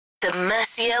The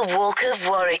Mercia Walk of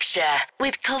Warwickshire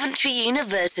with Coventry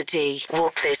University.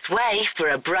 Walk this way for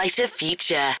a brighter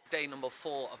future. Day number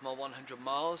 4 of my 100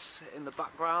 miles. In the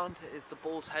background is the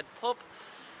Bull's Head pub,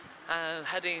 and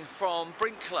heading from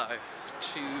Brinklow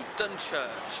to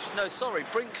Dunchurch. No, sorry,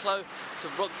 Brinklow to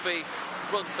Rugby,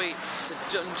 Rugby to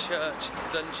Dunchurch,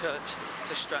 Dunchurch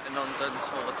to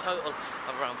Stratton-on-Dunsmore. A total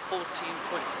of around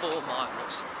 14.4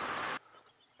 miles.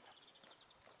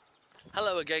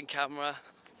 Hello again, camera.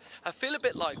 I feel a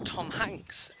bit like Tom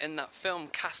Hanks in that film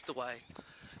Castaway.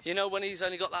 You know, when he's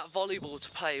only got that volleyball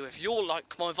to play with. You're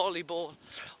like my volleyball.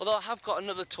 Although I have got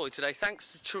another toy today,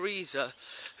 thanks to Teresa,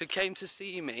 who came to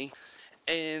see me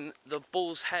in the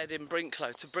Bull's Head in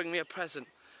Brinklow to bring me a present.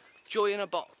 Joy in a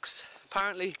box.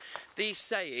 Apparently these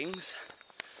sayings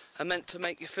are meant to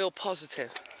make you feel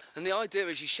positive. And the idea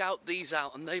is you shout these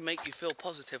out and they make you feel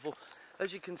positive. Well,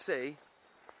 as you can see,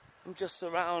 I'm just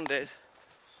surrounded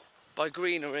by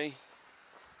greenery,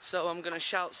 so I'm going to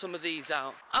shout some of these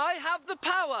out. I have the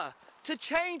power to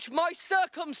change my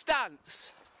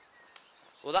circumstance.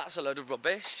 Well, that's a load of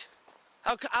rubbish.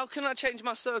 How can I change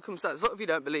my circumstance? Look, if you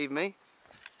don't believe me.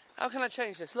 How can I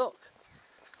change this? Look.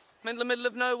 I'm in the middle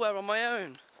of nowhere on my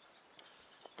own.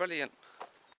 Brilliant.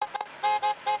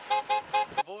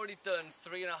 I've already done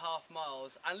 3.5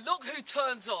 miles, and look who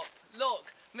turns up.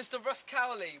 Look, Mr. Russ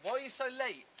Cowley. Why are you so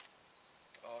late?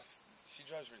 Oh, she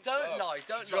drives really slow. Don't lie,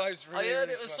 don't lie. I heard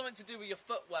it was something to do with your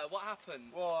footwear. What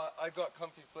happened? Well, I got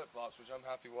comfy flip-flops, which I'm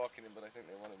happy walking in, but I think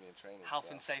they wanted me in trainers. Health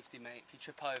and safety, mate. If you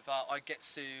trip over, I get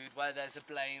sued. Where there's a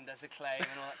blame, there's a claim, and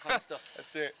all that kind of stuff.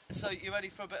 That's it. So, you ready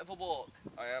for a bit of a walk?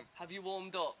 I am. Have you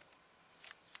warmed up?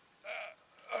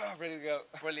 Ready to go.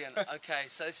 Brilliant. Okay,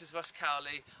 so this is Russ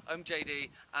Cowley. I'm JD,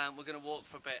 and we're going to walk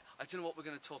for a bit. I don't know what we're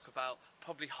going to talk about.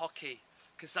 Probably hockey,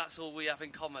 because that's all we have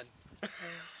in common.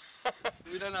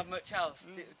 We don't have much else.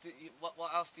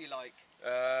 What else do you like?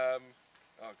 Oh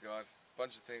God,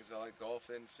 bunch of things. I like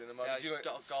golfing, cinema. Yeah, do you like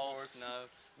got sports? No.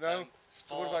 No.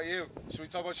 So what about you? Should we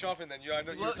talk about shopping then? You were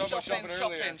talking about shopping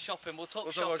earlier. Shopping. We'll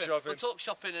talk shopping. We'll talk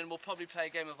shopping, and we'll probably play a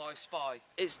game of I Spy.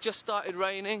 It's just started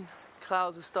raining.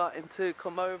 Clouds are starting to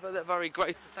come over. They're very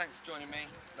great. So thanks for joining me.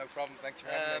 No problem. Thank you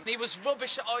for having me. He was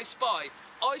rubbish at I Spy.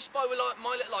 I Spy were like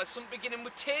My Little Lies, something beginning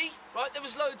with T, right? There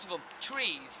was loads of them.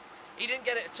 Trees. He didn't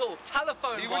get it at all.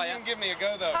 Telephone wire. He wouldn't even give me a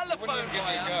go though. Telephone he wouldn't even give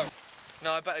me a go.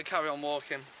 No, I better carry on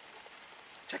walking.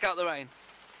 Check out the rain.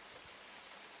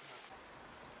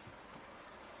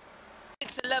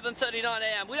 It's 11:39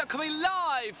 AM. We are coming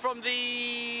live from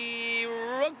the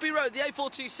Rugby Road, the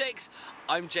A426.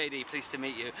 I'm JD, pleased to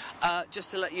meet you. Just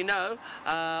to let you know,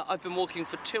 I've been walking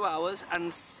for 2 hours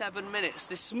and 7 minutes.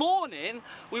 This morning,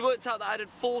 we worked out that I did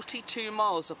 42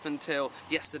 miles up until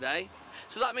yesterday.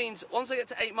 So that means once I get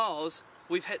to 8 miles,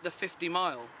 we've hit the 50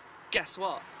 mile. Guess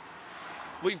what?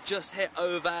 We've just hit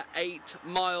over 8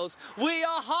 miles. We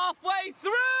are halfway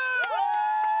through!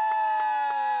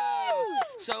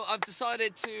 So I've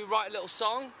decided to write a little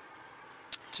song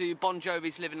to Bon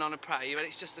Jovi's Living on a Prayer. You ready?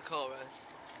 It's just the chorus.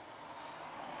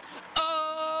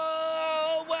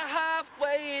 Oh, we're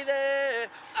halfway there.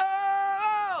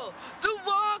 Oh, the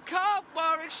Walk of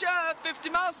Warwickshire, 50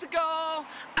 miles to go,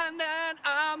 and then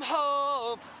I'm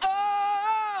home.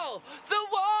 Oh, the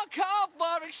Walk of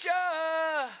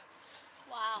Warwickshire.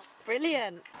 Wow,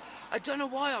 brilliant. I don't know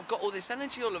why I've got all this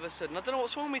energy all of a sudden. I don't know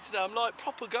what's wrong with me today. I'm like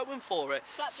proper going for it.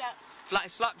 Flapjack.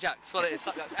 It's flapjacks, what it is,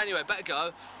 flapjacks. Anyway, better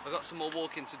go. I've got some more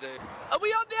walking to do. Are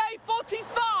we on the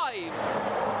A45?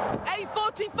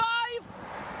 A45?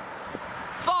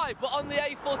 5, we're on the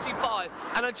A45.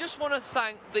 And I just want to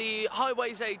thank the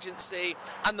Highways Agency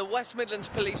and the West Midlands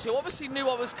Police, who obviously knew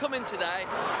I was coming today,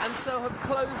 and so have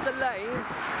closed the lane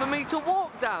for me to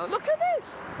walk down. Look at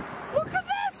this! Look at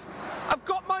this! I've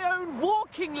got my own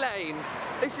walking lane.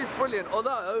 This is brilliant,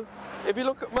 although, if you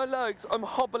look at my legs, I'm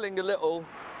hobbling a little.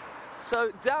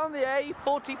 So down the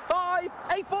A45,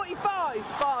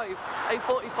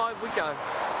 A45 we go.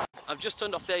 I've just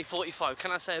turned off the A45.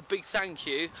 Can I say a big thank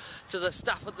you to the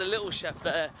staff at the Little Chef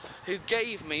there who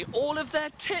gave me all of their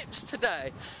tips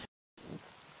today.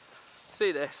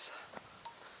 See this?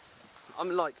 I'm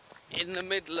like in the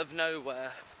middle of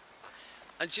nowhere.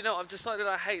 And do you know, I've decided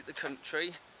I hate the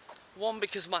country. One,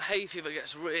 because my hay fever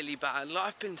gets really bad. Like,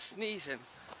 I've been sneezing.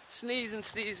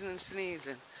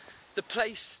 The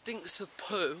place stinks of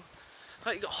poo.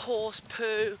 Like, you've got horse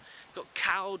poo, you've got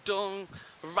cow dung,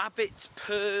 rabbit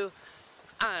poo.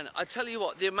 And I tell you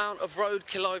what, the amount of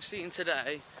roadkill I've seen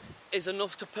today is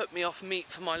enough to put me off meat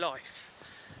for my life.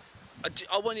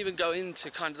 I won't even go into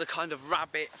the kind of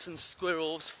rabbits and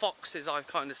squirrels, foxes I've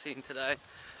kind of seen today.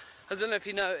 I don't know if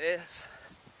you notice,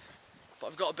 but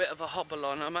I've got a bit of a hobble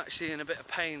on. I'm actually in a bit of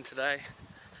pain today.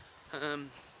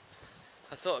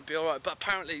 I thought it'd be alright, but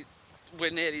apparently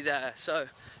we're nearly there, so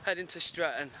heading to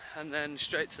Stretton and then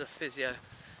straight to the physio,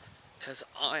 because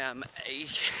I am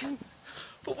aching.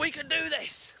 But we can do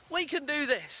this! We can do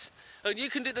this! And you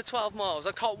can do the 12 miles.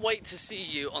 I can't wait to see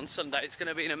you on Sunday. It's going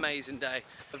to be an amazing day.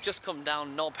 I've just come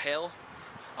down Knob Hill.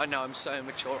 I know, I'm so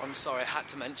immature, I'm sorry, I had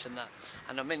to mention that.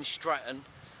 And I'm in Stretton,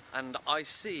 and I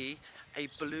see a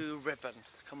blue ribbon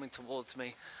coming towards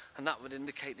me, and that would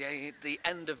indicate the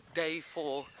end of day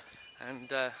 4, and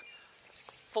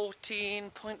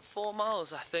 14.4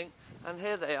 miles, I think. And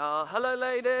here they are. Hello,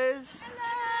 ladies.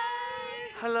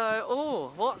 Hello! Hello.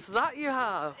 Oh, what's that you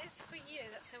have? It's for you.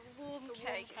 That's a warm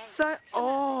cake. So,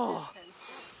 oh,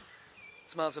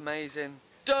 smells amazing.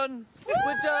 Done.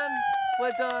 We're done.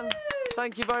 We're done.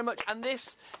 Thank you very much. And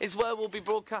this is where we'll be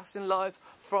broadcasting live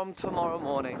from tomorrow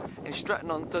morning in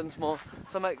Stretton on Dunsmore.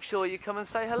 So make sure you come and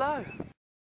say hello.